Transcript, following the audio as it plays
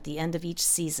at the end of each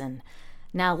season.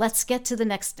 Now let's get to the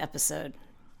next episode.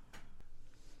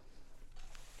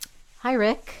 Hi,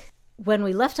 Rick. When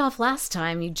we left off last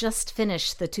time, you just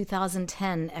finished the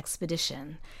 2010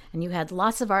 expedition, and you had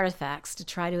lots of artifacts to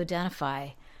try to identify.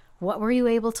 What were you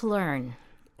able to learn?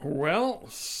 Well,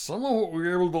 some of what we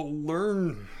were able to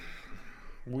learn,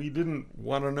 we didn't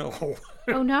want to know.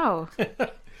 Oh, no.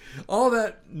 All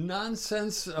that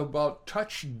nonsense about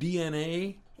touch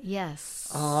DNA.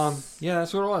 Yes. Yeah,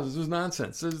 that's what it was. It was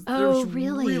nonsense. There's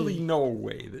really no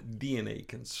way that DNA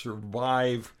can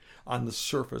survive on the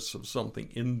surface of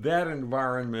something in that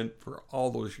environment for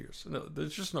all those years. No,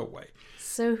 there's just no way.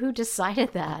 So who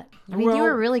decided that? I mean, you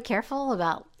were really careful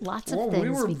about lots of things. We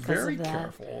were because very of that.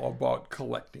 careful about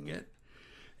collecting it.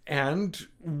 And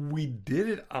we did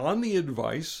it on the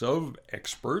advice of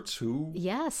experts who...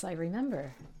 Yes, I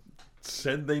remember.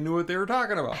 ...said they knew what they were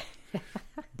talking about.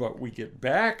 But we get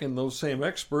back and those same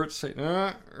experts say,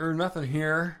 there's nothing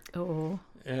here. Oh.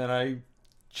 And I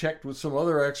checked with some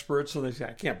other experts and they say,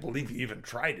 I can't believe you even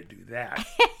tried to do that.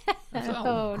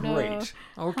 Oh, great.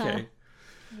 No. Okay.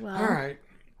 Well, all right.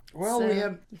 Well, so we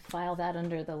had... You file that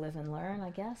under the live and learn,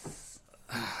 I guess?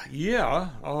 Yeah.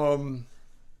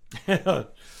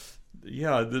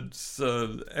 Yeah, that's,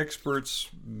 experts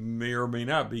may or may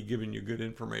not be giving you good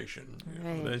information.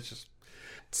 Right. That's just...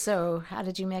 So how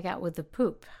did you make out with the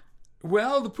poop?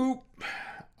 Well, the poop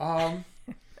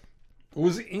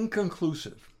was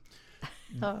inconclusive.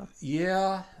 Oh.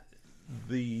 Yeah,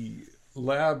 the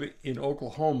lab in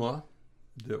Oklahoma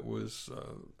that was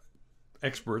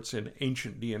experts in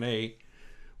ancient DNA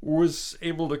was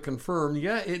able to confirm,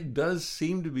 yeah, it does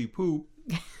seem to be poop.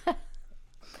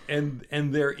 and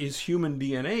there is human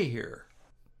DNA here.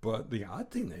 But the odd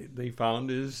thing they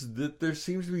found is that there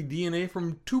seems to be DNA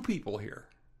from two people here.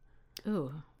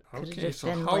 Ooh. Okay,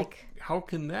 so how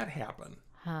can that happen?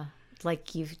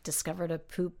 Like you've discovered a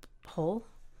poop hole?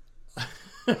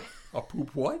 A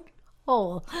poop what?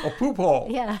 Hole. A poop hole.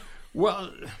 Yeah.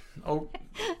 Well,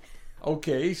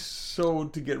 okay, so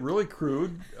to get really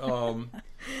crude,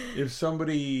 if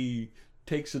somebody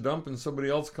takes a dump and somebody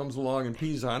else comes along and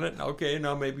pees on it, okay,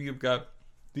 now maybe you've got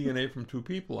DNA from two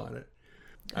people on it.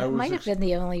 It might have been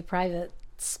the only private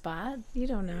spot. You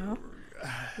don't know.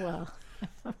 Well.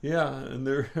 Yeah, and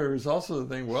there's also the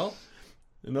thing, well,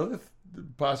 another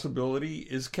possibility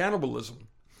is cannibalism.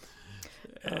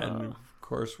 And of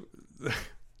course,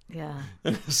 yeah.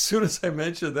 And as soon as I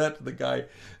mentioned that to the guy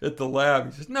at the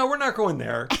lab, he says, no, we're not going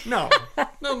there. No.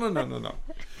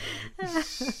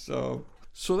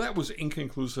 So that was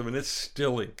inconclusive, and it's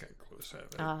still inconclusive.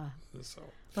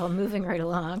 Well, moving right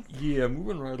along. Yeah,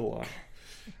 moving right along.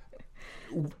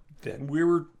 Then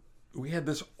we had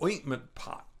this ointment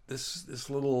pot. This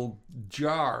little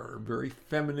jar, very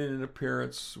feminine in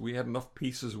appearance. We had enough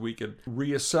pieces we could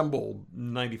reassemble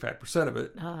 95% of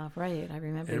it. Right, I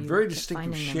remember. And a very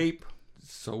distinctive shape.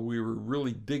 So we were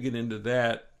really digging into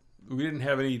that. We didn't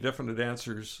have any definite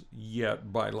answers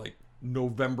yet by like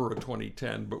November of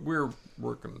 2010, but we're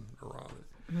working around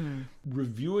it.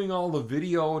 Reviewing all the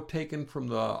video taken from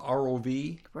the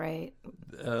ROV. Right.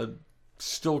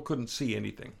 Still couldn't see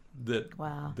anything that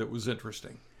was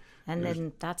interesting. And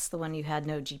then that's the one you had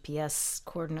no GPS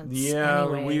coordinates. Yeah,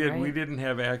 anyway, we didn't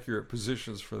have accurate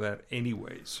positions for that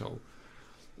anyway. So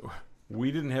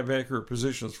we didn't have accurate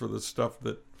positions for the stuff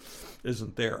that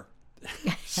isn't there.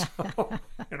 So,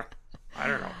 I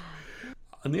don't know.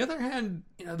 On the other hand,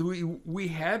 we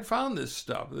had found this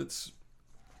stuff.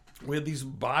 We had these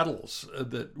bottles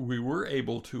that we were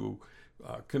able to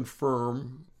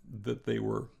confirm that they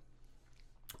were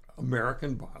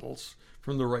American bottles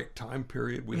from the right time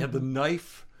period. We had the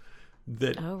knife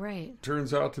that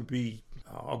turns out to be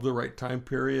of the right time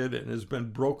period and has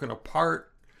been broken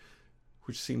apart,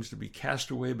 which seems to be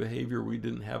castaway behavior. We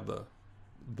didn't have the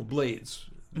blades.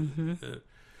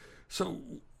 So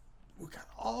we got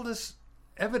all this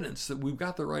evidence that we've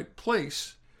got the right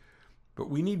place, but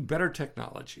we need better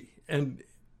technology. And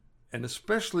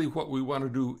especially what we want to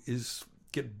do is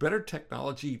get better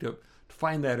technology to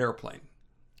find that airplane.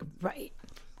 Right.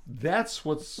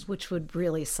 Which would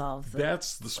really solve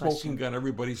that's the smoking gun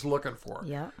everybody's looking for.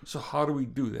 Yeah. So how do we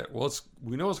do that? Well,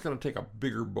 we know it's going to take a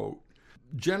bigger boat.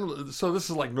 Generally, so this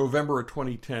is like November of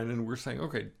 2010, and we're saying,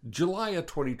 okay, July of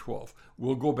 2012,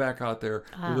 we'll go back out there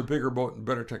with a bigger boat and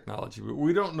better technology. But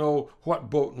we don't know what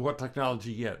boat and what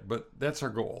technology yet, but that's our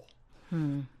goal.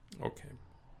 Okay.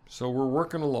 So we're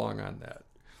working along on that.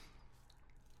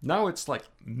 Now it's like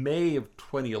May of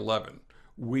 2011.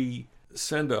 We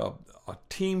send a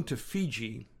team to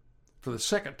Fiji for the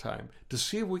second time to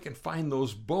see if we can find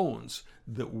those bones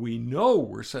that we know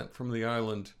were sent from the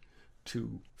island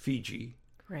to Fiji.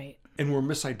 Right. and were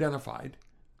misidentified.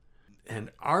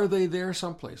 And are they there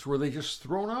someplace? Were they just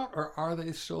thrown out, or are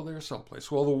they still there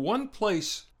someplace? Well, the one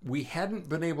place we hadn't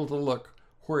been able to look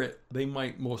where they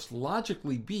might most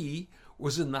logically be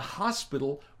was in the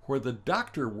hospital where the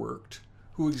doctor worked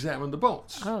who examined the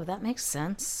bones. Oh, that makes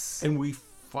sense. And we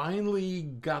finally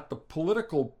got the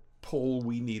political pull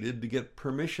we needed to get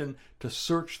permission to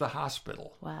search the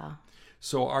hospital. Wow.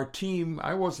 So our team,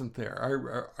 I wasn't there.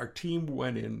 Our team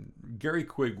went in. Gary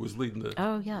Quigg was leading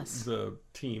the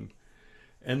team.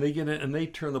 And they get in and they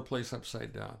turn the place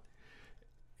upside down.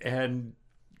 And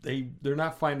they're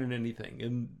not finding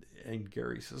anything. And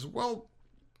Gary says, well,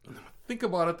 think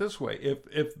about it this way.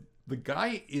 If the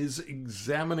guy is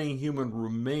examining human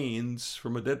remains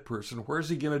from a dead person, where's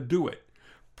he going to do it?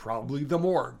 Probably the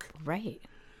morgue. Right.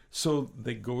 So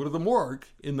they go to the morgue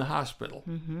in the hospital.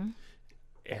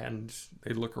 And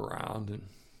they look around and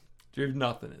there's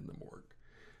nothing in the morgue.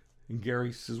 And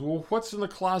Gary says, well, what's in the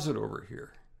closet over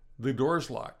here? The door's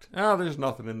locked. Oh, there's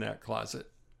nothing in that closet.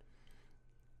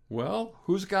 Well,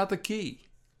 who's got the key?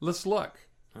 Let's look.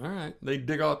 All right. They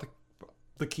dig out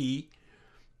the key,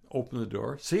 open the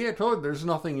door. See, I told you there's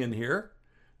nothing in here.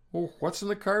 Well, what's in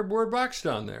the cardboard box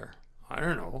down there? I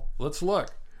don't know. Let's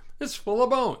look. It's full of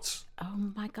bones. Oh,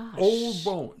 my gosh. Old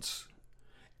bones.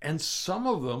 And some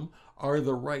of them are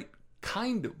the right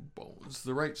kind of bones,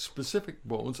 the right specific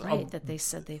bones. Right, that they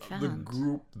said they found. The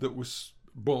group that was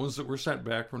bones that were sent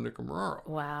back from Nicomaro.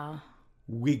 Wow.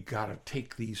 We got to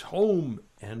take these home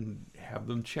and have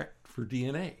them checked for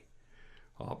DNA.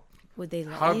 Would they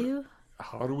let you?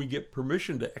 How do we get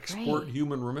permission to export Right.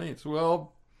 human remains?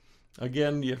 Well,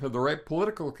 again, you have the right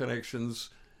political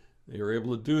connections. They were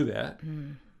able to do that.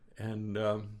 And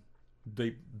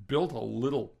they built a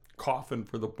little coffin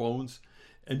for the bones.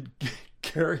 And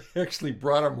Gary actually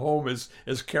brought them home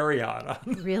as carry-on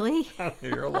Really? on the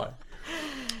airline.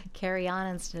 Carry on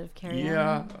instead of carry on?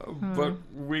 Yeah, but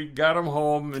we got them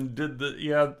home and did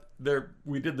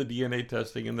we did the DNA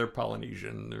testing, and they're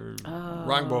Polynesian. They're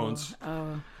wrong bones.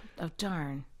 Oh,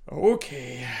 darn.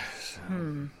 Okay. So,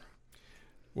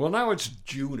 well, now it's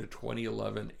June of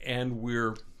 2011, and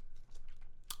we're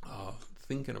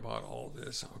thinking about all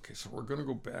this. Okay, so we're going to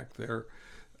go back there.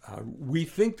 We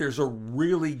think there's a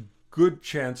really good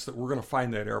chance that we're going to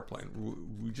find that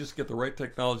airplane. We just get the right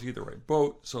technology, the right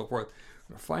boat, so forth.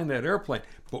 We're going to find that airplane.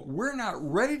 But we're not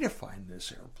ready to find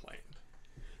this airplane,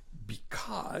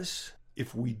 because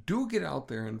if we do get out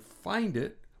there and find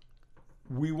it,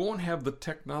 we won't have the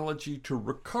technology to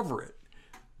recover it,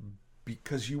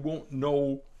 because you won't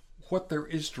know what there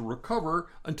is to recover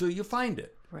until you find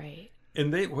it. Right.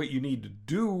 And what you need to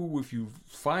do if you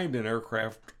find an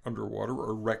aircraft underwater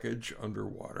or wreckage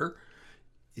underwater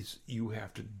is you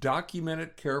have to document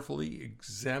it carefully,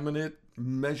 examine it,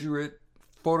 measure it,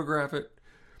 photograph it,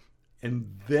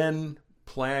 and then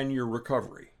plan your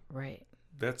recovery. Right.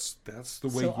 That's the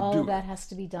way So you all do of that it. has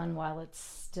to be done while it's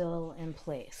still in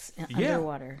place, Yeah,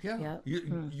 underwater. Yeah.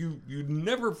 Yep. You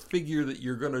never figure that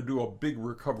you're going to do a big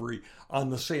recovery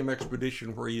on the same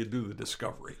expedition where you do the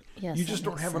discovery. Yes, You that just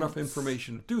don't makes have enough sense.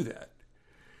 information to do that.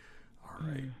 All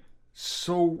right.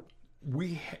 So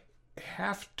we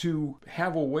have to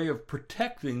have a way of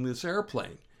protecting this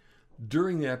airplane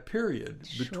during that period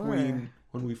between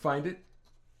when we find it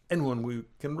and when we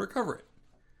can recover it.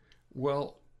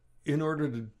 Well, in order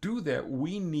to do that,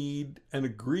 we need an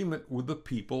agreement with the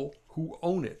people who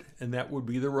own it, and that would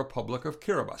be the Republic of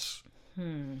Kiribati.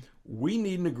 We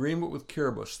need an agreement with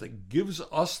Kiribati that gives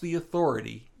us the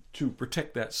authority to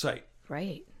protect that site.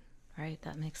 Right. Right.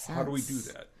 That makes sense. How do we do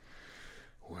that?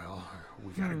 Well,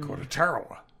 we got to go to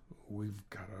Tarawa. We've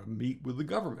got to meet with the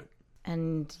government.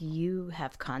 And you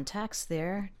have contacts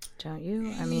there, don't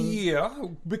you? I mean, yeah,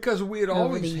 because we had over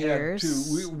always the had years.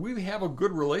 to. We have a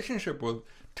good relationship with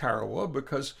Tarawa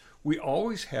because we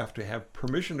always have to have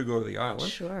permission to go to the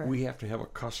island. Sure. We have to have a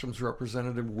customs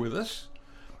representative with us.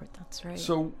 that's right.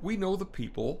 So we know the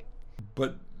people,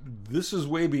 but this is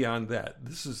way beyond that.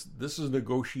 This is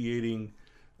negotiating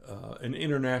an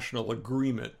international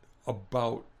agreement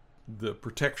about the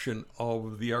protection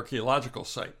of the archaeological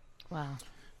site. Wow.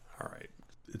 All right.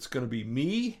 It's going to be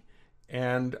me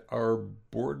and our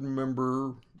board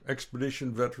member,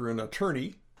 expedition veteran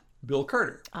attorney, Bill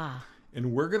Carter.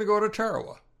 And we're going to go to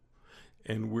Tarawa.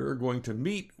 And we're going to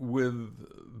meet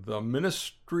with the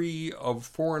Ministry of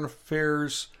Foreign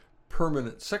Affairs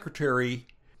Permanent Secretary,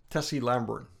 Tessie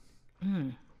Lambourne.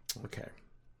 Okay.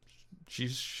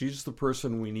 She's the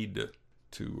person we need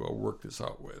to work this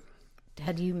out with.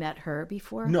 Had you met her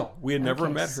before? No, we had never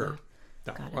Okay, met so- her.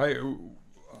 No, got it.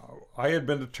 I had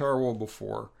been to Tarawa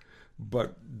before,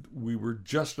 but we were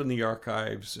just in the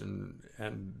archives,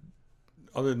 and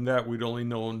other than that, we'd only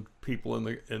known people in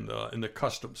the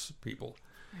customs people.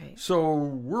 Right. So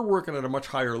we're working at a much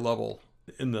higher level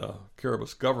in the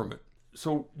Kiribati government.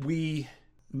 So we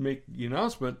make the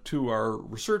announcement to our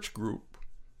research group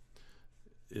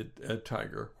at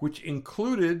Tiger, which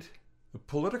included the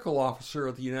political officer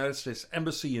at the United States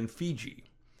Embassy in Fiji.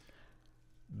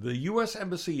 The U.S.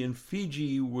 Embassy in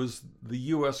Fiji was the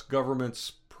U.S.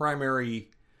 government's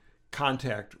primary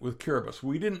contact with Kiribati.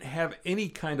 We didn't have any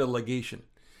kind of legation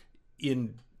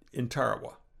in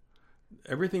Tarawa.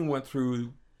 Everything went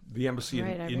through the embassy in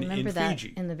Fiji. I remember that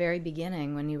in the very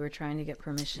beginning when you were trying to get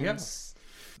permissions.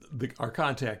 Yeah. Our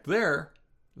contact there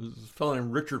was a fellow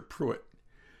named Richard Pruitt,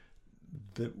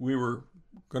 that we were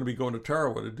going to be going to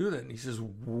Tarawa to do that. And he says,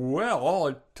 well,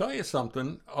 I'll tell you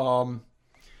something.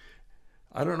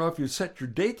 I don't know if you've set your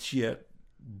dates yet,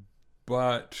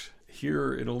 but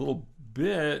here in a little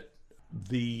bit,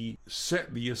 the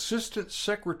Assistant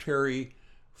Secretary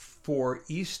for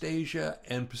East Asia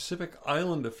and Pacific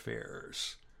Island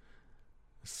Affairs.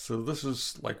 So this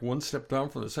is like one step down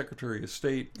from the Secretary of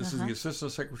State. This is the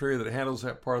Assistant Secretary that handles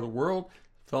that part of the world.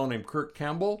 A fellow named Kurt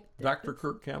Campbell, Dr.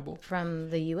 Kurt Campbell. From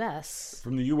the U.S.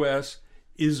 From the U.S.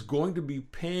 is going to be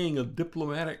paying a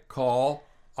diplomatic call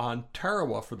on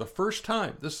Tarawa for the first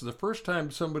time. This is the first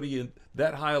time somebody in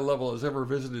that high a level has ever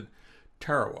visited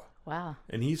Tarawa. Wow.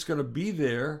 And he's going to be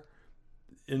there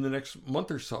in the next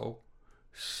month or so.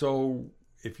 So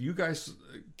if you guys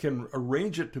can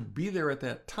arrange it to be there at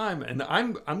that time, and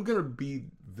I'm going to be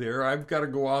there. I've got to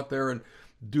go out there and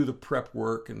do the prep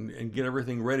work and get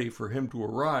everything ready for him to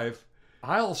arrive.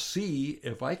 I'll see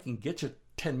if I can get you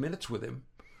 10 minutes with him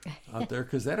out there,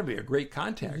 because that'd be a great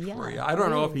contact for you. I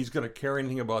don't know if he's going to care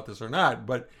anything about this or not,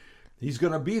 but he's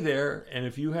going to be there. And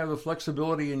if you have the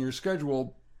flexibility in your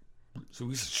schedule, so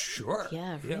we said, sure.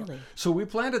 Yeah, really. So we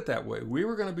planned it that way. We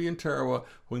were going to be in Tarawa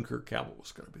when Kurt Campbell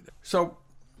was going to be there. So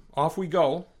off we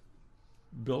go.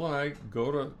 Bill and I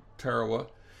go to Tarawa,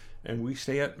 and we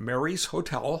stay at Mary's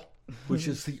Hotel, which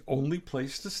is the only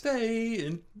place to stay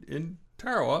in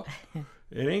Tarawa.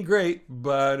 It ain't great,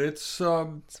 but it's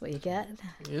that's what you get.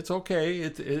 It's okay.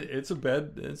 It's a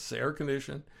bed. It's air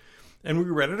conditioned, and we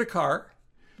rented a car.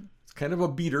 It's kind of a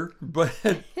beater, but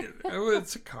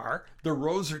it's a car. The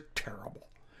roads are terrible.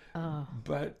 Oh,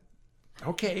 but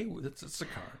okay, it's a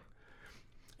car.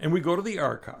 And we go to the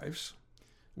archives.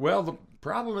 Well, the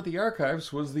problem at the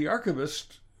archives was the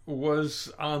archivist was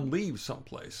on leave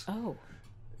someplace. Oh.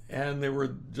 And there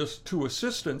were just two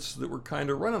assistants that were kind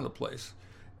of running the place.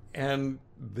 And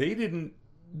they didn't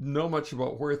know much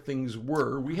about where things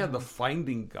were. We had the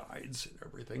finding guides and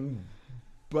everything.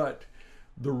 But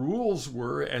the rules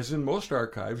were, as in most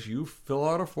archives, you fill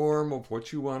out a form of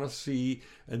what you want to see,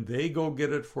 and they go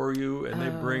get it for you, and they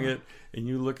bring it, and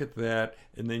you look at that,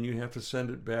 and then you have to send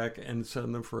it back and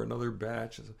send them for another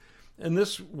batch. And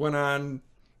this went on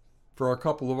for a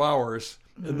couple of hours,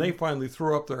 and they finally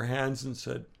threw up their hands and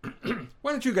said,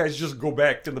 why don't you guys just go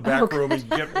back to the back room and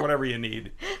get whatever you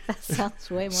need? That sounds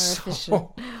way more efficient.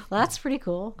 Well, that's pretty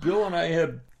cool. Bill and I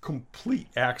had complete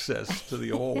access to the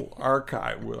whole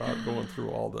archive without going through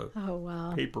all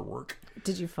the paperwork.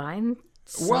 Did you find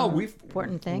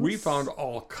important things? We found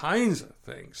all kinds of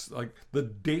things, like the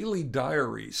daily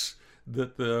diaries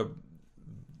that the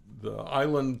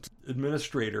island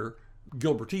administrator,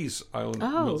 Gilbertese island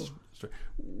administrator,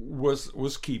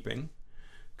 was keeping,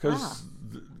 because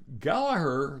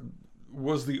Gallagher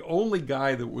was the only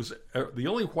guy that was the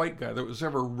only white guy that was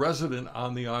ever resident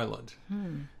on the island,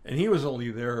 and he was only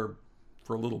there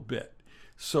for a little bit.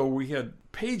 So we had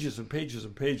pages and pages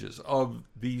and pages of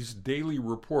these daily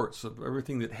reports of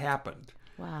everything that happened.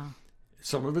 Wow.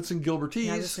 Some of it's in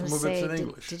Gilbertese, some of it's in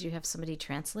English. Did you have somebody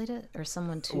translate it, or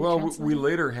someone to translate it? We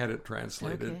later had it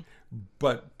translated,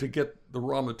 but to get the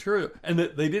raw material, and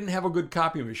they didn't have a good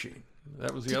copy machine.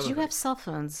 That was the other thing. Did you have cell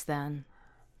phones then?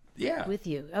 Yeah. With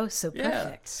you? Oh, so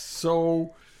perfect.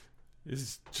 So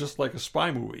it's just like a spy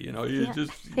movie, you know.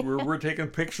 We're taking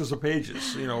pictures of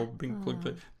pages, you know, being clicked,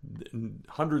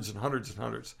 hundreds and hundreds and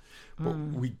hundreds. But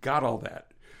we got all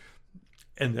that,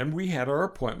 and then we had our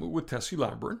appointment with Tessie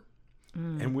Lamburn.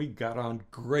 And we got on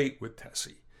great with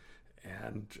Tessie.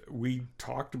 And we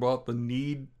talked about the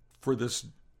need for this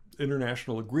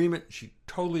international agreement. She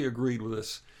totally agreed with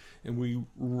us. And we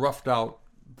roughed out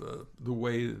the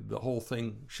way the whole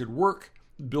thing should work.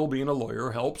 Bill, being a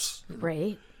lawyer, helps.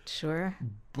 Right, sure.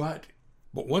 But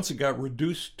once it got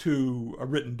reduced to a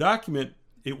written document,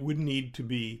 it would need to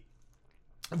be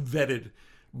vetted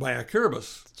by a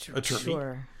Kiribati attorney.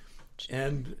 Sure.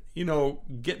 And, you know,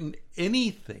 getting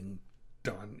anything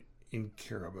done in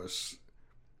Kiribati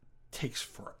takes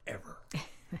forever.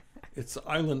 It's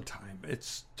island time.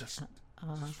 It's just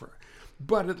forever.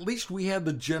 But at least we had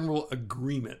the general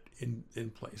agreement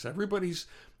in place. Everybody's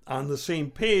on the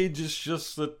same page. It's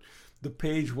just that the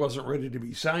page wasn't ready to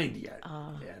be signed yet.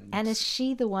 And is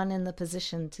she the one in the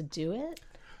position to do it?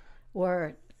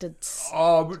 Or did...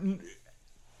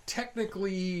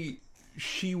 Technically,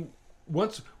 she...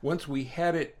 Once we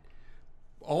had it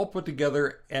all put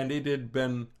together and it had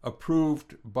been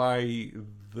approved by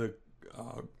the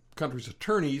country's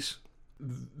attorneys,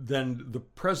 then the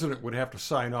president would have to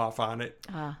sign off on it.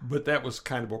 But that was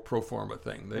kind of a pro forma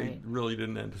thing. They really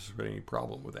didn't anticipate any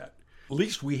problem with that. At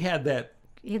least we had that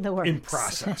in the works. In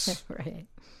process. Right.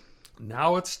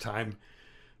 Now it's time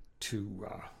to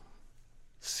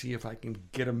see if I can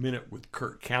get a minute with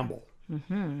Kurt Campbell.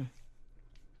 Mm-hmm.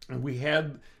 And we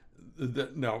had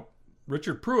now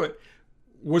Richard Pruitt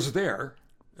was there,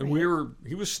 and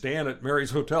he was staying at Mary's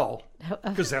Hotel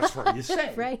because that's where you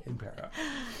stay right. in Para.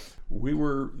 We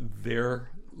were there.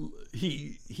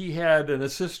 He had an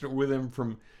assistant with him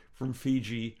from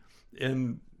Fiji,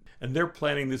 and they're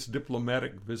planning this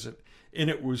diplomatic visit, and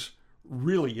it was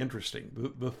really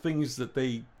interesting. The things that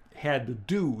they had to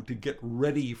do to get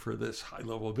ready for this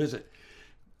high-level visit.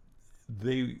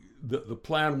 The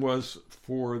plan was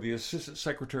for the Assistant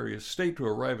Secretary of State to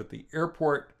arrive at the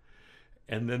airport,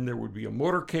 and then there would be a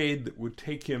motorcade that would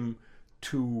take him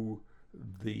to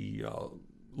the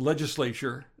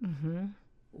legislature, mm-hmm.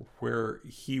 where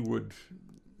he would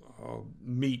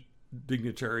meet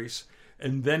dignitaries,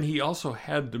 and then he also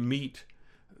had to meet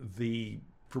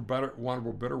for want of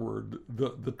a better word,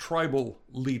 the tribal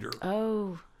leader.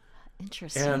 Oh,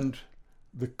 interesting. And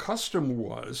the custom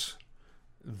was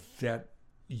that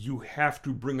you have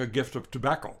to bring a gift of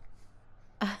tobacco.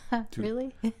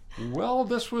 Really? Well,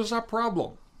 this was a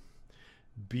problem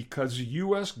because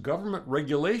U.S. government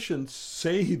regulations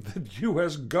say that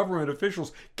U.S. government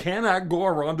officials cannot go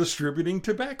around distributing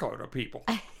tobacco to people.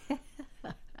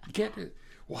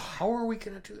 Well, how are we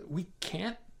going to do it? We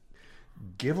can't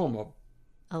give them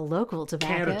a local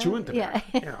tobacco. Can of chewing tobacco.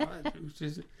 Yeah.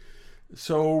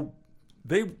 So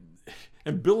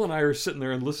and Bill and I are sitting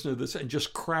there and listening to this and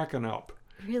just cracking up.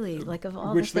 Really? Like of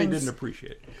all which the things they didn't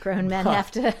appreciate. Grown men have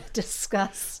to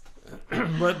discuss.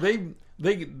 But they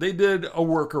did a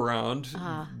workaround.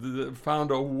 Found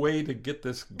a way to get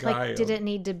this guy. Like, did it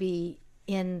need to be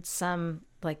in some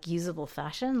like usable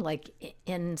fashion, like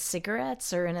in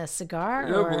cigarettes or in a cigar?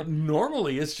 Yeah, or... well,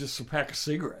 normally it's just a pack of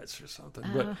cigarettes or something.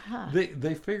 But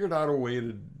they figured out a way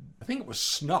to. I think it was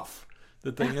snuff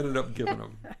that they ended up giving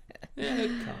them. Yeah,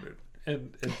 it counted.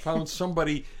 And found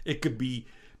somebody it could be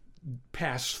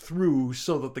passed through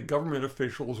so that the government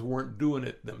officials weren't doing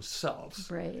it themselves.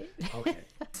 Right. Okay.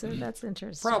 So that's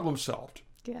interesting. Problem solved.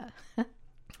 Yeah.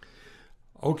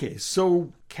 Okay,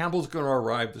 so Campbell's going to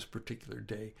arrive this particular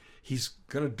day. He's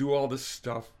going to do all this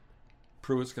stuff.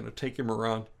 Pruitt's going to take him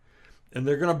around. And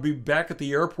they're going to be back at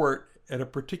the airport at a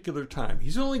particular time.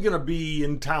 He's only going to be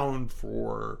in town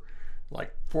for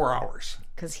like 4 hours.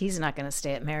 Because he's not going to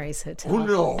stay at Mary's Hotel.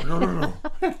 Oh,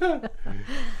 no.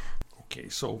 Okay,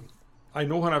 so I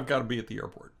know when I've got to be at the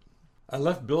airport. I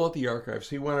left Bill at the archives.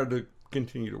 He wanted to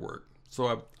continue to work.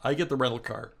 So I get the rental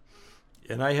car,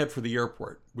 and I head for the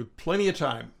airport with plenty of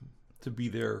time to be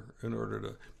there in order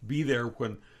to be there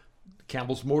when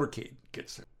Campbell's motorcade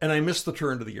gets there. And I miss the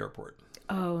turn to the airport.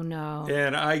 Oh, no.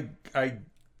 And I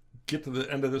get to the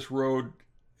end of this road,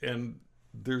 and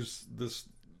there's this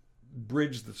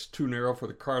bridge that's too narrow for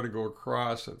the car to go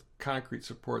across, and concrete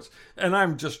supports. And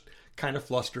I'm just kind of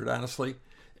flustered, honestly.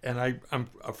 And I'm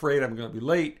afraid I'm going to be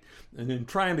late. And in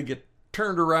trying to get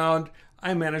turned around,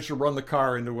 I managed to run the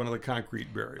car into one of the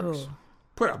concrete barriers. Oh.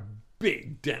 Put a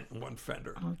big dent in one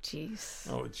fender. Oh, jeez.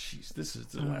 Oh, jeez. This is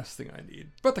the last thing I need.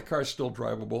 But the car's still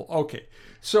drivable. Okay.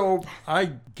 So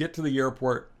I get to the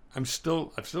airport. I've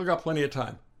still got plenty of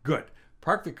time. Good.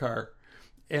 Park the car.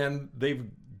 And they've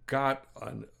got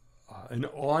an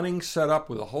awning set up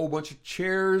with a whole bunch of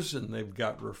chairs, and they've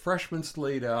got refreshments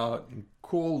laid out and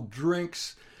cold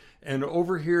drinks. And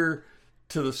over here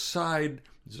to the side,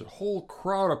 there's a whole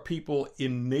crowd of people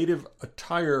in native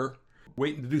attire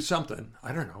waiting to do something.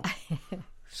 I don't know.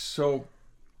 So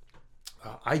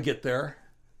I get there.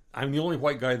 I'm the only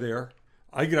white guy there.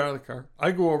 I get out of the car.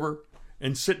 I go over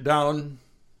and sit down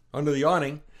under the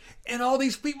awning. And all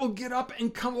these people get up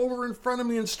and come over in front of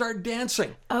me and start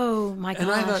dancing. Oh, my gosh.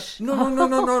 And I thought,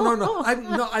 no.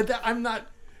 I'm not.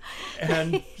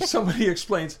 And somebody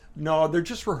explains, no, they're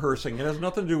just rehearsing. It has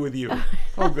nothing to do with you.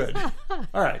 Oh, good.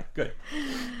 All right, good.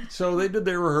 So they did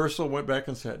their rehearsal, went back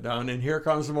and sat down, and here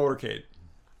comes the motorcade.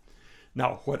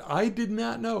 Now, what I did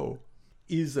not know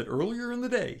is that earlier in the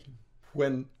day,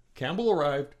 when Campbell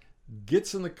arrived,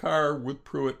 gets in the car with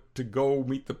Pruitt to go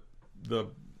meet the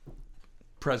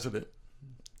president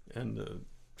and the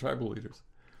tribal leaders,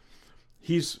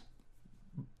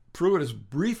 Pruitt is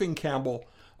briefing Campbell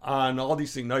on all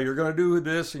these things. Now, you're going to do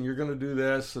this, and you're going to do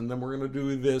this, and then we're going to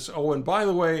do this. Oh, and by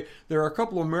the way, there are a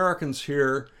couple of Americans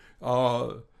here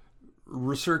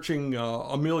researching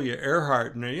Amelia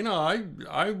Earhart, and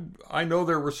I know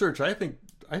their research. I think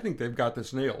they've got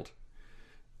this nailed.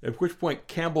 At which point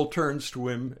Campbell turns to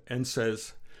him and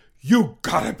says, "You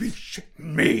gotta be shitting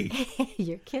me!"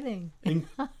 You're kidding. And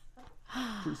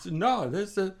no,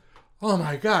 oh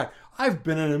my God, I've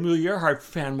been an Amelia Earhart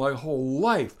fan my whole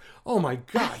life. Oh my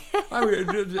God.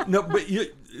 No,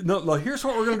 here's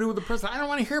what we're going to do with the president. I don't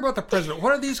want to hear about the president.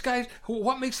 What are these guys?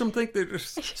 What makes them think that?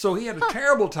 So he had a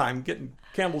terrible time getting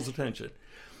Campbell's attention.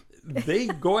 They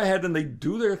go ahead and they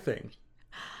do their thing.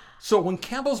 So when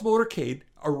Campbell's motorcade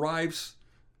arrives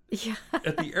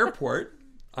at the airport,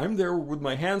 I'm there with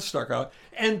my hand stuck out,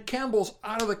 and Campbell's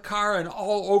out of the car and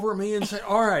all over me and say,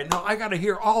 "All right, now I got to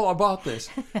hear all about this."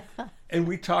 And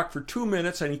we talk for 2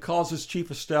 minutes, and he calls his chief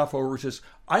of staff over and says,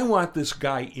 "I want this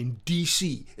guy in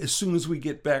D.C. as soon as we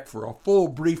get back for a full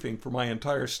briefing for my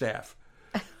entire staff."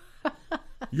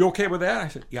 You okay with that? I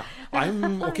said, "Yeah,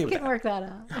 I'm okay with that. We can work that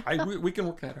out. We can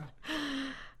work that out."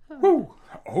 Woo,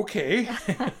 okay.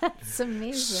 That's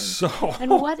amazing. So,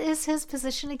 and what is his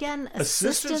position again?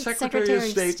 Assistant Secretary of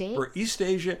State for East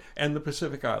Asia and the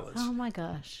Pacific Islands. Oh my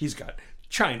gosh. He's got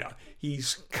China.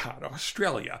 He's got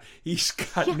Australia. He's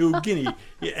got New Guinea.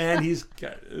 And he's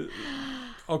got...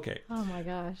 okay. Oh my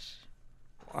gosh.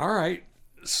 All right.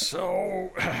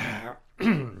 So...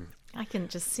 I can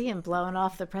just see him blowing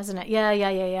off the president. Yeah.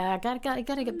 I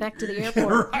gotta get back to the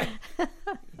airport. Right.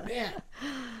 Man.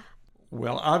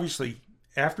 Well, obviously,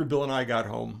 after Bill and I got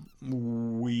home,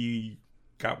 we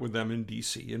got with them in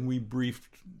D.C. and we briefed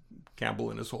Campbell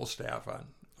and his whole staff on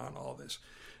all this.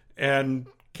 And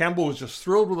Campbell was just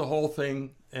thrilled with the whole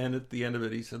thing. And at the end of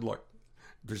it, he said, "Look,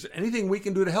 if there's anything we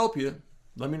can do to help you,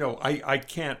 let me know. I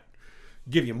can't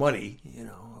give you money, you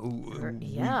know.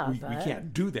 We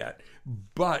can't do that.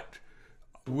 But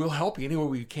we'll help you any way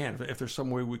we can. If there's some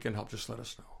way we can help, just let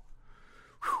us know."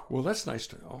 Whew, well, that's nice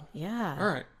to know. Yeah. All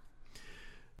right.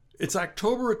 It's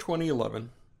October of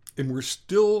 2011, and we're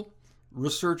still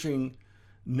researching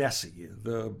Nessie,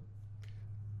 the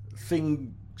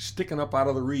thing sticking up out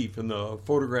of the reef in the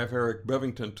photograph Eric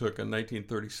Bevington took in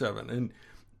 1937. And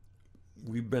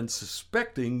we've been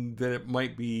suspecting that it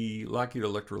might be Lockheed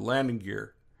Electra landing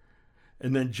gear.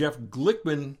 And then Jeff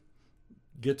Glickman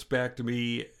gets back to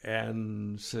me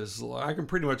and says, "I can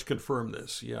pretty much confirm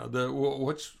this. Yeah,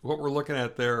 what we're looking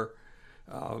at there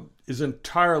is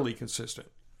entirely consistent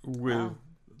with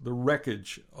the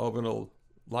wreckage of an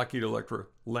Lockheed Electra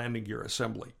landing gear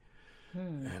assembly."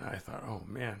 And I thought, oh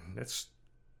man, that's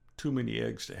too many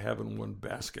eggs to have in one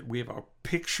basket. We have a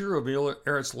picture of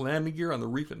Eric's landing gear on the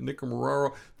reef at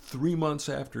Nicomoraro 3 months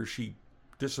after she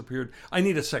disappeared. I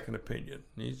need a second opinion.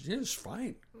 And he said, "It's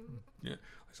fine." Yeah.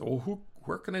 I said, "Well,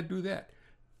 where can I do that?"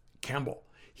 Campbell.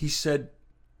 He said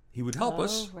he would help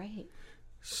us. Oh, right.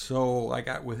 So I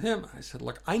got with him. I said,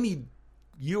 "Look, I need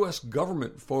U.S.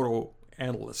 government photo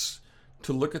analysts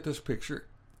to look at this picture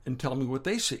and tell me what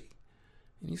they see."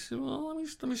 And he said, "Well,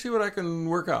 let me see what I can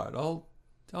work out.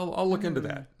 I'll look into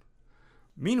that."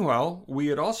 Meanwhile, we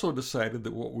had also decided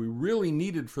that what we really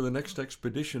needed for the next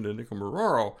expedition to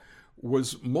Nicomoraro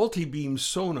was multi-beam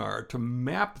sonar to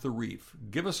map the reef,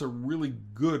 give us a really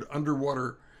good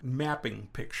underwater mapping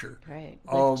picture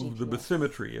of the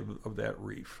bathymetry of that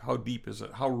reef. How deep is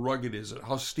it? How rugged is it?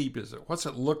 How steep is it? What's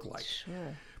it look like?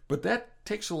 Sure. But that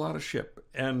takes a lot of ship,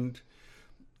 and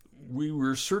we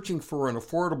were searching for an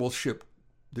affordable ship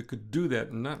that could do that,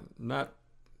 and not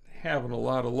having a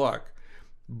lot of luck.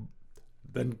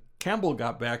 Then Campbell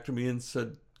got back to me and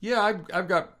said, "Yeah, I've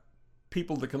got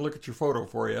people that can look at your photo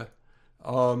for you.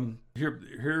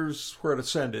 Here's where to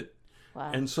send it."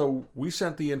 Wow. And so we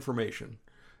sent the information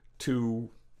to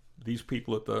these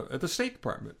people at the State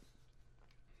Department.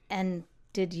 And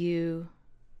did you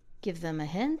give them a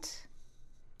hint?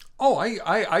 Oh,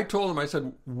 I told them, I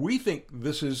said, "We think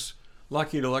this is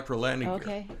Lockheed Electra landing gear."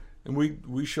 Okay. And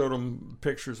we showed them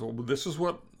pictures. Well, this is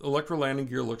what Electra landing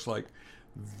gear looks like.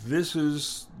 This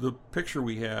is the picture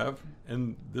we have,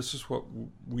 and this is what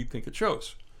we think it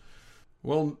shows.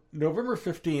 Well, November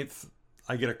 15th,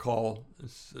 I get a call.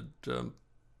 It said,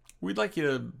 "We'd like you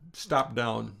to stop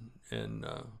down, and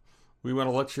we want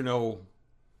to let you know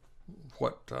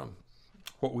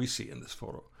what we see in this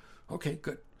photo." Okay,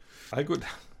 good. I go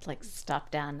Like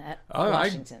stop down at I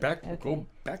Washington. go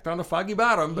back down to Foggy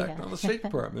Bottom, back down to the State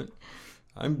Department.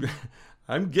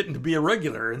 I'm getting to be a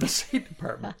regular in the State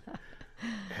Department.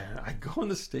 And I go in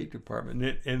the State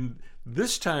Department, and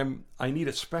this time I need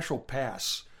a special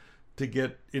pass to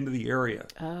get into the area.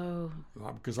 Oh.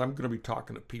 Because I'm going to be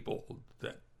talking to people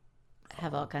that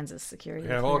Have all kinds of security.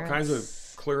 have all kinds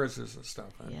of clearances and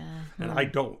stuff. And I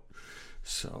don't.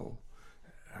 So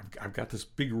I've got this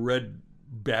big red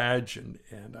badge, and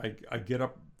I get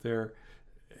up there,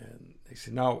 and they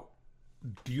say, now,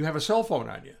 do you have a cell phone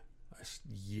on you? I said,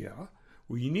 yeah.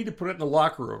 Well, you need to put it in the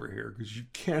locker over here because you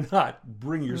cannot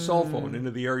bring your cell phone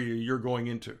into the area you're going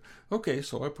into. Okay,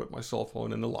 so I put my cell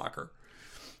phone in the locker.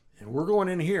 And we're going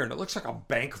in here, and it looks like a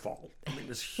bank vault. I mean,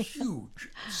 this huge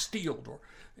steel door.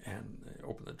 And I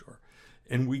open the door.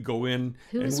 And we go in.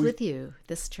 Who was with you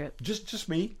this trip? Just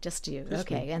me. Just you. Just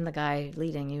okay. me. And the guy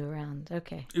leading you around.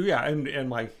 Okay. Yeah, and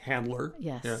my handler.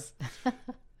 Yes. Yeah.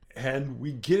 And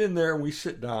we get in there and we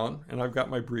sit down, and I've got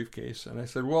my briefcase. And I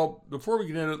said, well, before we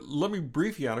get in it, let me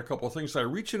brief you on a couple of things. So I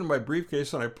reach into my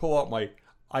briefcase and I pull out my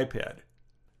iPad.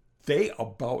 They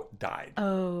about died.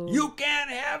 Oh. You can't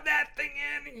have that thing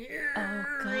in here.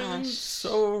 Oh, gosh.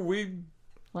 So we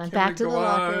went back to the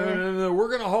locker. We're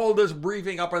going to hold this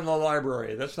briefing up in the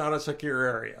library. That's not a secure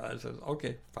area. I said,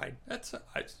 okay, fine.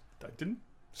 I didn't.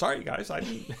 Sorry, guys. I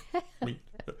didn't.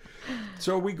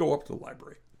 So we go up to the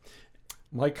library.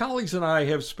 My colleagues and I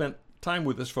have spent time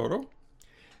with this photo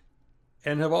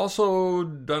and have also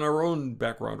done our own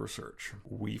background research.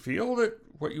 We feel that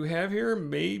what you have here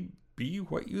may be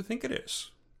what you think it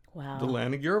is. Wow. The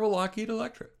landing gear of a Lockheed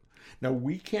Electric. Now,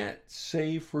 we can't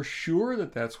say for sure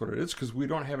that that's what it is because we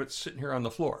don't have it sitting here on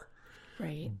the floor.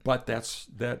 Right. But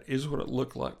that is what it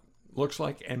looks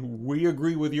like, and we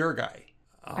agree with your guy.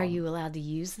 Are you allowed to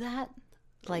use that?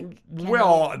 Like,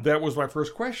 that was my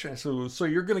first question. So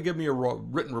you're going to give me a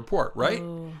written report, right?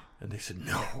 Oh. And they said,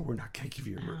 no, we're not going to give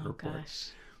you a written report. Gosh.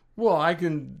 Well, I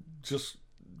can just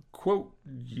quote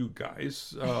you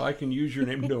guys. I can use your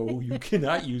name. No, you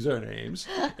cannot use our names,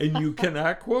 and you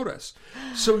cannot quote us.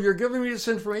 So you're giving me this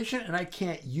information, and I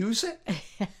can't use it?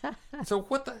 So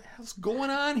what the hell's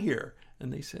going on here?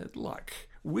 And they said, look,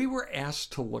 we were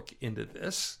asked to look into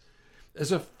this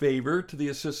as a favor to the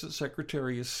Assistant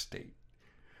Secretary of State.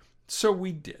 So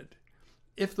we did.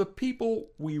 If the people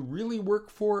we really work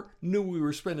for knew we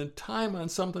were spending time on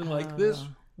something like this,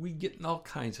 we'd get in all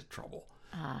kinds of trouble.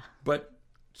 But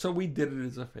so we did it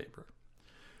as a favor.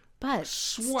 But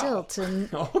still,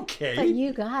 okay. But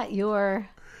you got your.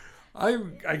 I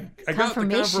got the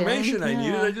confirmation I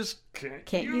needed. I just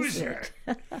can't use it.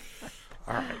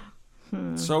 All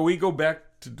right. So we go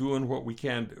back to doing what we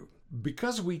can do.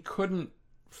 Because we couldn't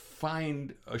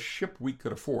find a ship we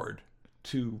could afford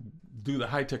to do the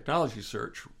high technology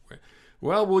search,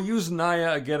 well, we'll use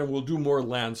NAIA again and we'll do more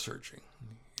land searching.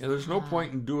 There's no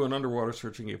point in doing underwater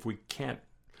searching if we can't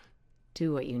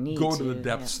do what you need go to the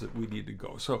depths that we need to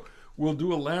go. So we'll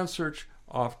do a land search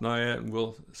off NAIA and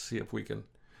we'll see if we can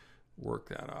work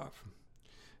that off.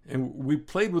 And we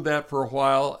played with that for a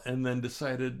while and then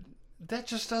decided that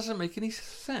just doesn't make any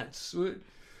sense.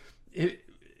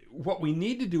 What we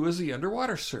need to do is the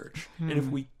underwater search. And if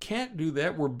we can't do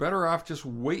that, we're better off just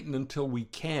waiting until we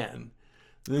can.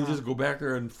 And then just go back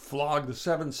there and flog the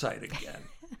 7 site again.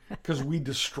 Because we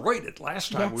destroyed it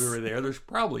last time we were there. There's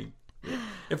probably,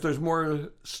 if there's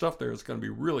more stuff there, it's going to be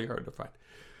really hard to find.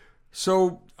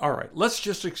 So, all right, let's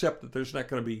just accept that there's not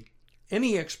going to be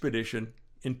any expedition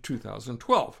in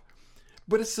 2012.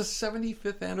 But it's the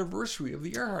 75th anniversary of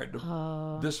the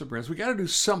Earhart disappearance. We got to do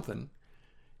something.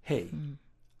 Hey,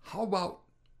 how about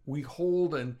we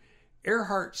hold an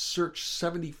Earhart Search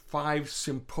 75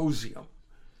 symposium?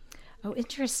 Oh,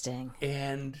 interesting.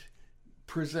 And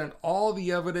present all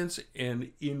the evidence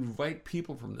and invite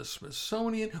people from the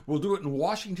Smithsonian. We'll do it in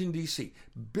Washington, D.C.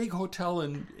 Big hotel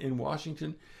in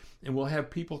Washington. And we'll have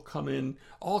people come in,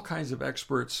 all kinds of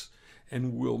experts,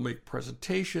 and we'll make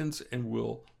presentations and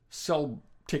we'll sell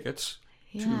tickets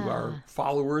to our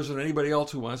followers and anybody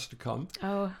else who wants to come.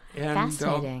 Oh, and,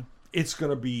 fascinating. It's going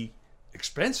to be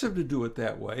expensive to do it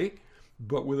that way,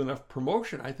 but with enough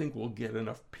promotion, I think we'll get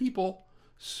enough people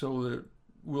so that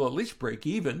we'll at least break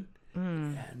even.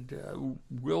 And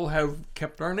we'll have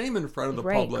kept our name in front of the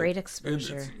public. Great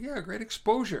exposure. Great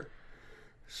exposure.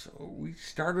 So we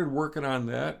started working on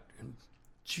that. And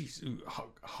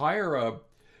hire an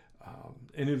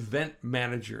event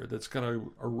manager that's going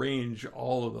to arrange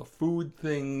all of the food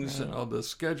things and all the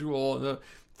schedule. And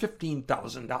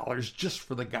 $15,000 just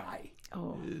for the guy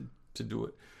to do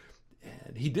it.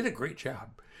 And he did a great job.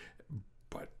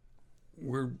 But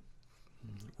we're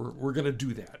we're going to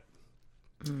do that.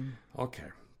 Okay.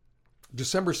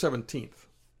 December 17th,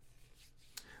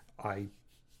 I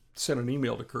sent an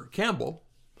email to Kurt Campbell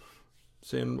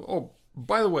saying, oh,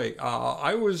 by the way,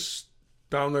 I was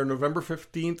down there November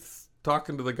 15th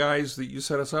talking to the guys that you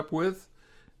set us up with,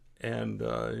 and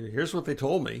here's what they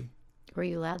told me. Were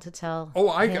you allowed to tell? Oh,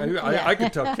 I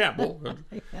could tell Campbell.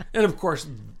 Yeah. And of course,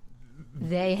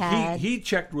 They had. he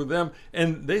checked with them,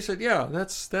 and they said, yeah,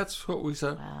 that's what we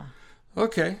said. Wow.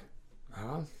 Okay.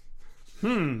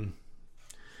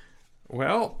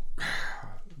 Well,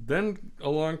 then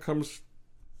along comes,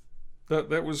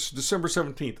 that was December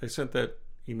 17th. I sent that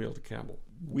email to Campbell.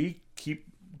 We keep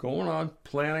going on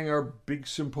planning our big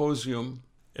symposium,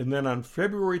 and then on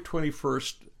February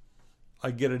 21st,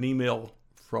 I get an email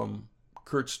from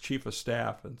Kurt's chief of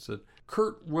staff and said,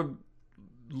 Kurt would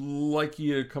like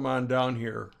you to come on down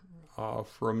here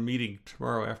for a meeting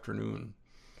tomorrow afternoon.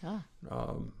 Oh.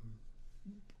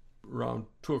 Around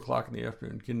 2 o'clock in the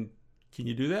afternoon. Can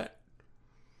you do that?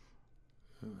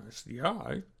 And I said,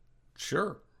 yeah,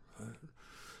 sure.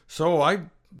 So I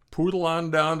poodle on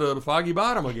down to the Foggy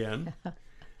Bottom again,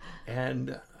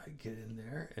 and I get in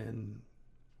there and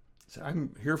say,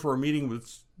 I'm here for a meeting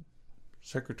with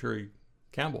Secretary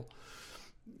Campbell.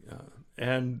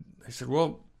 And I said,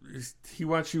 well, he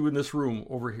wants you in this room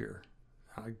over here.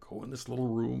 I go in this little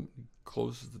room, he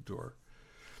closes the door,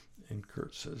 and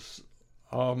Kurt says,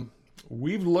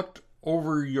 we've looked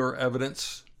over your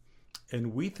evidence,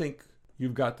 and we think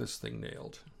you've got this thing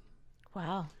nailed.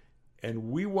 Wow.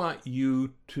 And we want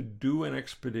you to do an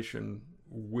expedition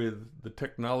with the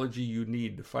technology you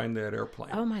need to find that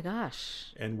airplane. Oh, my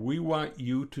gosh. And we want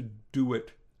you to do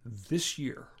it this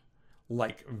year,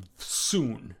 like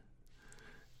soon.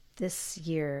 This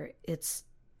year, it's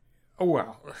Oh,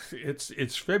 well,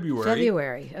 it's February.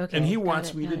 February. Okay. And he got wants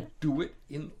it, me got to it. do it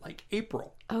in like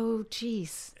April. Oh,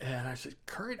 geez. And I said,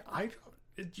 Kurt,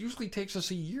 it usually takes us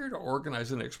a year to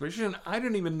organize an expedition. I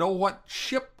don't even know what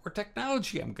ship or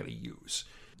technology I'm going to use.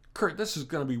 Kurt, this is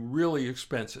going to be really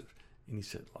expensive. And he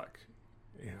said, look,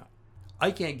 I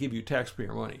can't give you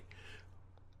taxpayer money,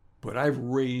 but I've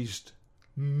raised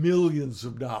millions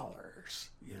of dollars,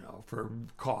 for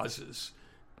causes.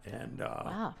 And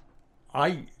Wow.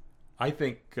 I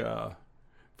think,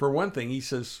 for one thing, he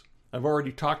says, I've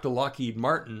already talked to Lockheed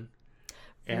Martin.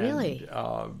 And, Really?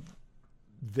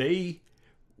 They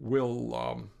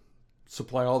will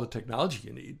supply all the technology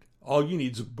you need. All you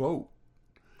need is a boat.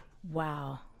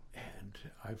 Wow. And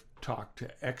I've talked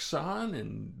to Exxon,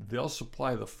 and they'll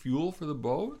supply the fuel for the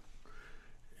boat.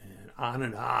 And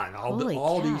on. Holy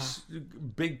All cow. these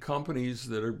big companies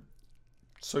that are...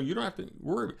 So you don't have to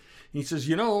worry. And he says,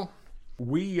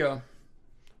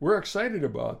 we're excited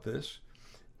about this.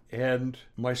 And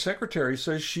my secretary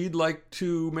says she'd like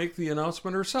to make the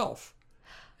announcement herself.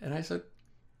 And I said,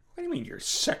 what do you mean your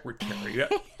secretary?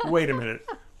 Wait a minute.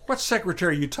 What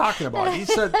secretary are you talking about? He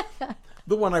said,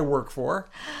 the one I work for.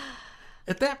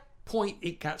 At that point,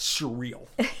 it got surreal.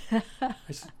 I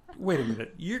said, wait a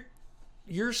minute.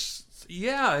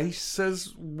 Yeah, he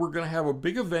says we're going to have a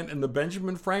big event in the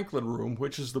Benjamin Franklin room,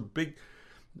 which is the big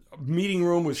meeting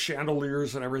room with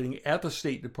chandeliers and everything at the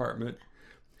State Department.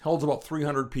 Holds about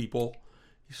 300 people.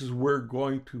 He says, we're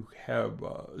going to have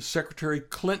Secretary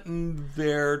Clinton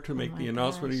there to make the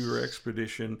announcement of your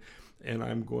expedition. And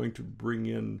I'm going to bring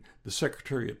in the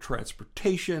Secretary of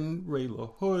Transportation, Ray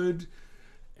LaHood.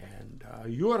 And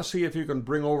you ought to see if you can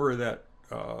bring over that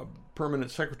permanent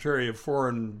Secretary of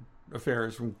Foreign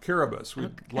Affairs from Kiribati.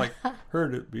 We'd like her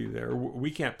to be there.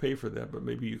 We can't pay for that, but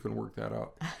maybe you can work that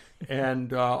out.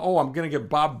 And, I'm going to get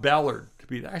Bob Ballard to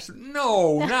be there. I said,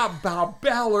 no, not Bob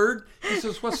Ballard. He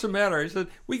says, what's the matter? I said,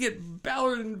 we get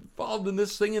Ballard involved in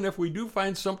this thing, and if we do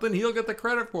find something, he'll get the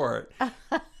credit for it.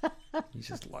 He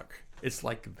says, look, it's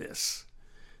like this.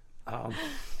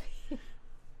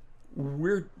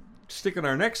 We're sticking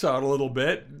our necks out a little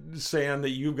bit, saying that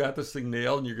you've got this thing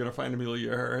nailed and you're going to find Amelia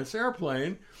Earhart's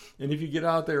airplane. And if you get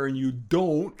out there and you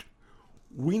don't,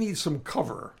 we need some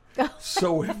cover.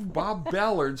 So if Bob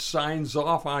Ballard signs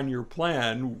off on your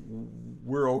plan,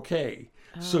 we're okay.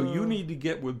 So you need to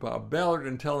get with Bob Ballard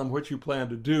and tell him what you plan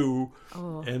to do.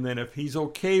 And then if he's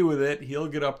okay with it, he'll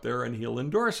get up there and he'll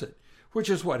endorse it, which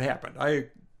is what happened. I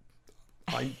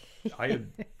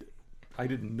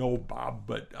didn't know Bob,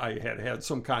 but I had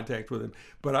some contact with him.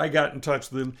 But I got in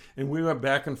touch with him, and we went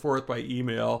back and forth by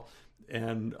email.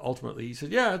 And ultimately, he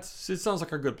said, "Yeah, it sounds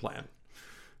like a good plan."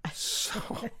 So,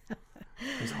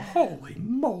 I said, "Holy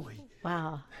moly!"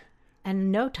 Wow.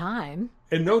 And no time.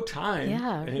 In no time.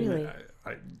 Yeah, and really.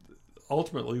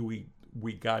 Ultimately,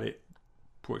 we got it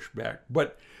pushed back.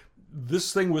 But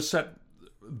this thing was set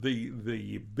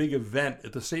the big event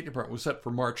at the State Department was set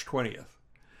for March 20th.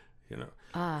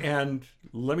 And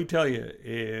let me tell you,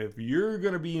 if you're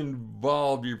going to be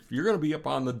involved, if you're going to be up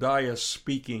on the dais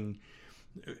speaking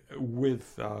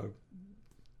with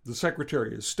the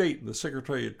Secretary of State and the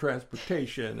Secretary of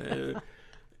Transportation,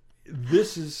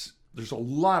 there's a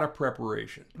lot of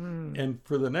preparation. And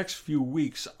for the next few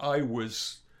weeks, I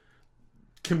was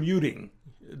commuting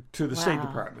to the State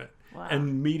Department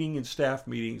and meeting in staff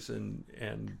meetings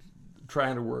and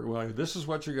trying to work. Well, this is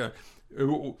what you're going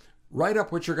to write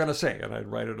up. What you're going to say, and I'd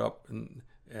write it up,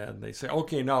 and they say,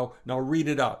 okay, now read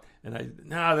it out. And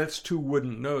that's too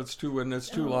wooden. No, it's too wooden. It's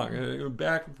too long. And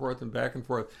back and forth and back and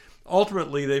forth.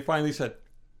 Ultimately, they finally said,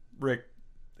 Rick,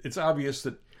 it's obvious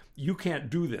that you can't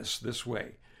do this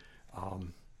way.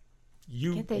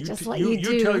 Can't they just let you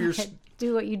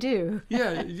do what you do?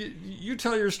 Yeah, you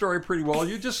tell your story pretty well.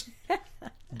 You just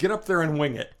get up there and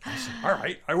wing it. I said, all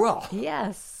right, I will.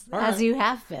 Yes, as you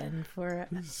have been for.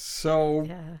 So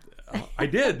I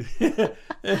did. I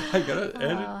got it,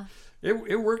 and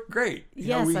it worked great. We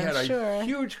had a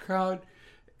huge crowd,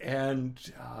 and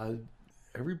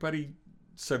everybody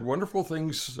said wonderful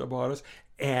things about us.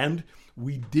 And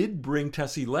we did bring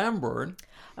Tessie Lambourne.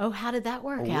 Oh, how did that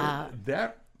work out?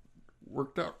 That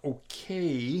worked out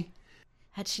okay.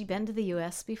 Had she been to the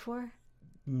U.S. before?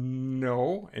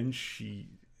 No, and she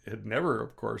had never,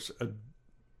 of course,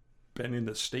 been in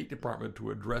the State Department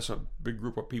to address a big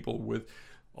group of people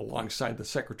alongside the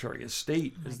Secretary of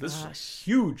State. This is a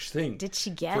huge thing. Did she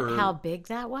get how big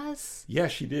that was?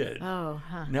 Yes, she did. Oh,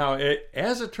 huh. Now,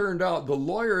 as it turned out, the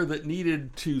lawyer that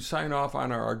needed to sign off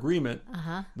on our agreement,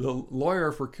 the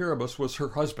lawyer for Kiribati was her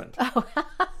husband. Oh,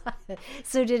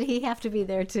 so did he have to be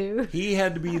there too? He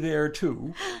had to be there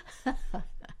too.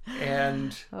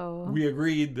 And we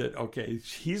agreed that, okay,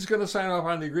 he's going to sign off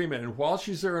on the agreement. And while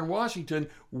she's there in Washington,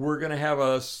 we're going to have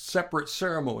a separate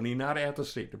ceremony, not at the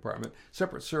State Department,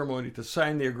 separate ceremony to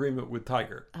sign the agreement with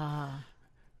Tiger.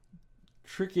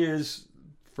 Trick is,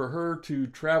 for her to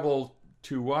travel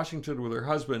to Washington with her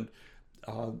husband,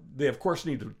 they, of course,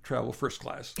 need to travel first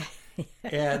class.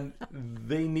 And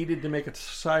they needed to make a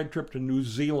side trip to New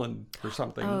Zealand or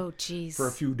something for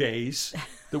a few days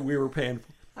that we were paying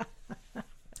for.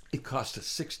 It cost us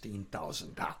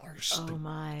 $16,000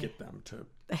 to get them to.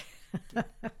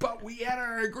 But we had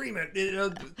our agreement.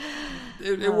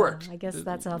 It worked. I guess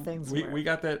that's how things work. We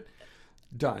got that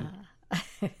done.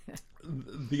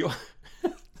 The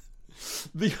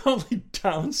only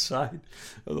downside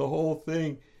of the whole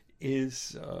thing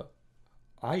is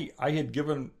I had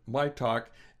given my talk,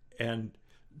 and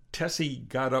Tessie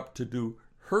got up to do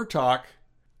her talk,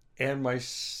 and my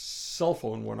cell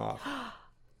phone went off.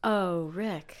 Oh,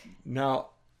 Rick.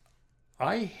 Now,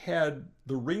 I had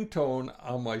the ringtone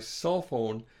on my cell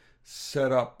phone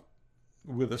set up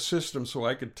with a system so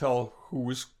I could tell who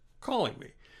was calling me.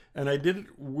 And I did it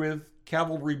with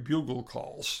cavalry bugle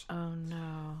calls. Oh,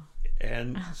 no.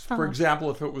 And, for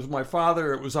example, if it was my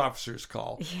father, it was officer's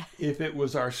call. Yeah. If it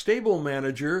was our stable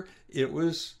manager, it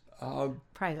was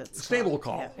private stable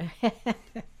call. Yeah.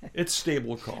 It's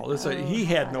stable call. He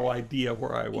had no idea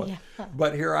where I was. Yeah.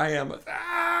 But here I am.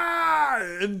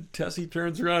 And Tessie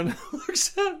turns around and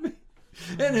looks at me.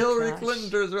 And Hillary Clinton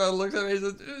turns around and looks at me and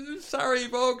says, sorry,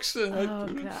 folks.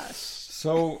 And gosh.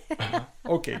 So,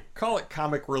 okay, call it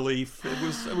comic relief.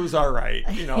 It was all right.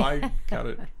 I got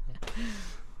it.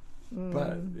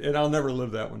 And I'll never live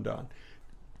that one down.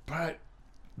 But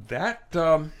that...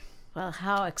 well,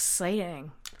 how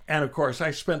exciting. And, of course,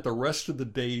 I spent the rest of the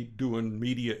day doing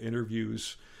media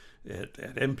interviews at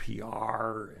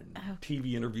NPR and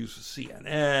TV interviews with CNN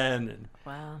and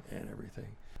everything.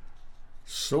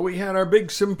 So we had our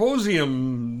big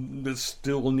symposium that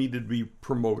still needed to be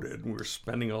promoted. We were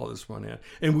spending all this money on.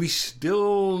 And we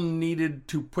still needed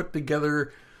to put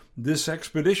together this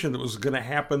expedition that was going to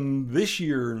happen this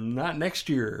year, not next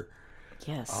year.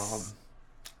 Yes.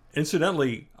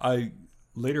 Incidentally, I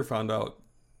later found out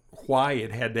why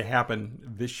it had to happen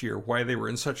this year, why they were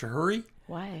in such a hurry.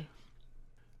 Why?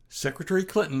 Secretary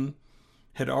Clinton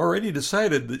had already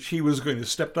decided that she was going to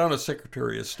step down as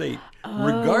Secretary of State,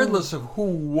 regardless of who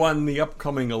won the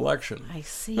upcoming election. I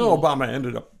see. Obama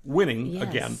ended up winning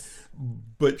again,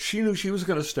 but she knew she was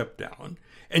going to step down,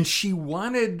 and she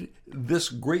wanted this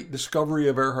great discovery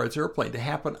of Earhart's airplane to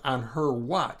happen on her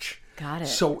watch. Got it.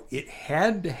 So it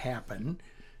had to happen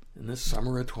in the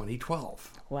summer of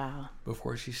 2012. Wow.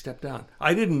 Before she stepped down.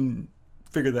 I didn't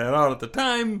figure that out at the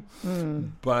time,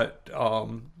 but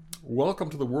welcome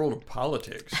to the world of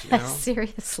politics.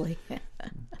 Seriously.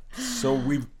 So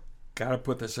we've got to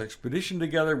put this expedition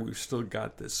together. We've still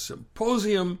got this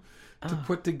symposium to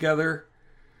put together.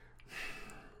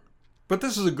 But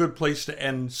this is a good place to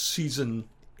end season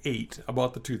 8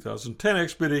 about the 2010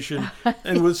 expedition.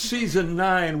 And with season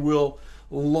 9, we'll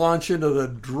launch into the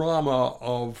drama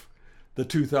of the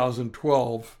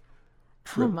 2012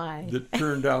 trip that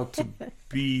turned out to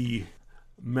be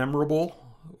memorable.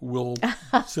 We'll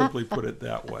simply put it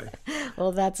that way.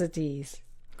 Well, that's a tease.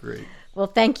 Great. Well,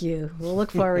 thank you. We'll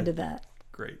look forward to that.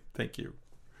 Great. Thank you.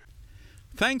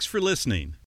 Thanks for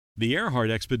listening. The Earhart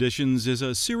Expeditions is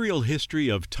a serial history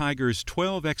of Tiger's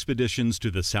 12 expeditions to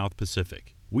the South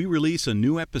Pacific. We release a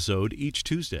new episode each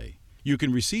Tuesday. You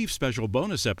can receive special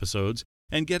bonus episodes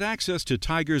and get access to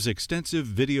Tiger's extensive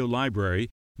video library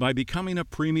by becoming a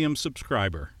premium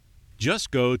subscriber.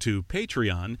 Just go to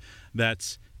Patreon,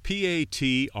 that's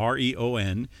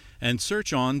Patreon, and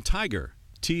search on Tiger,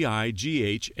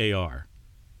 Tighar.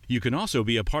 You can also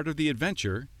be a part of the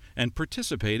adventure and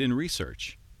participate in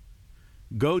research.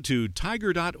 Go to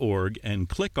tiger.org and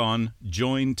click on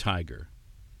Join Tiger.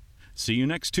 See you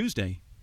next Tuesday.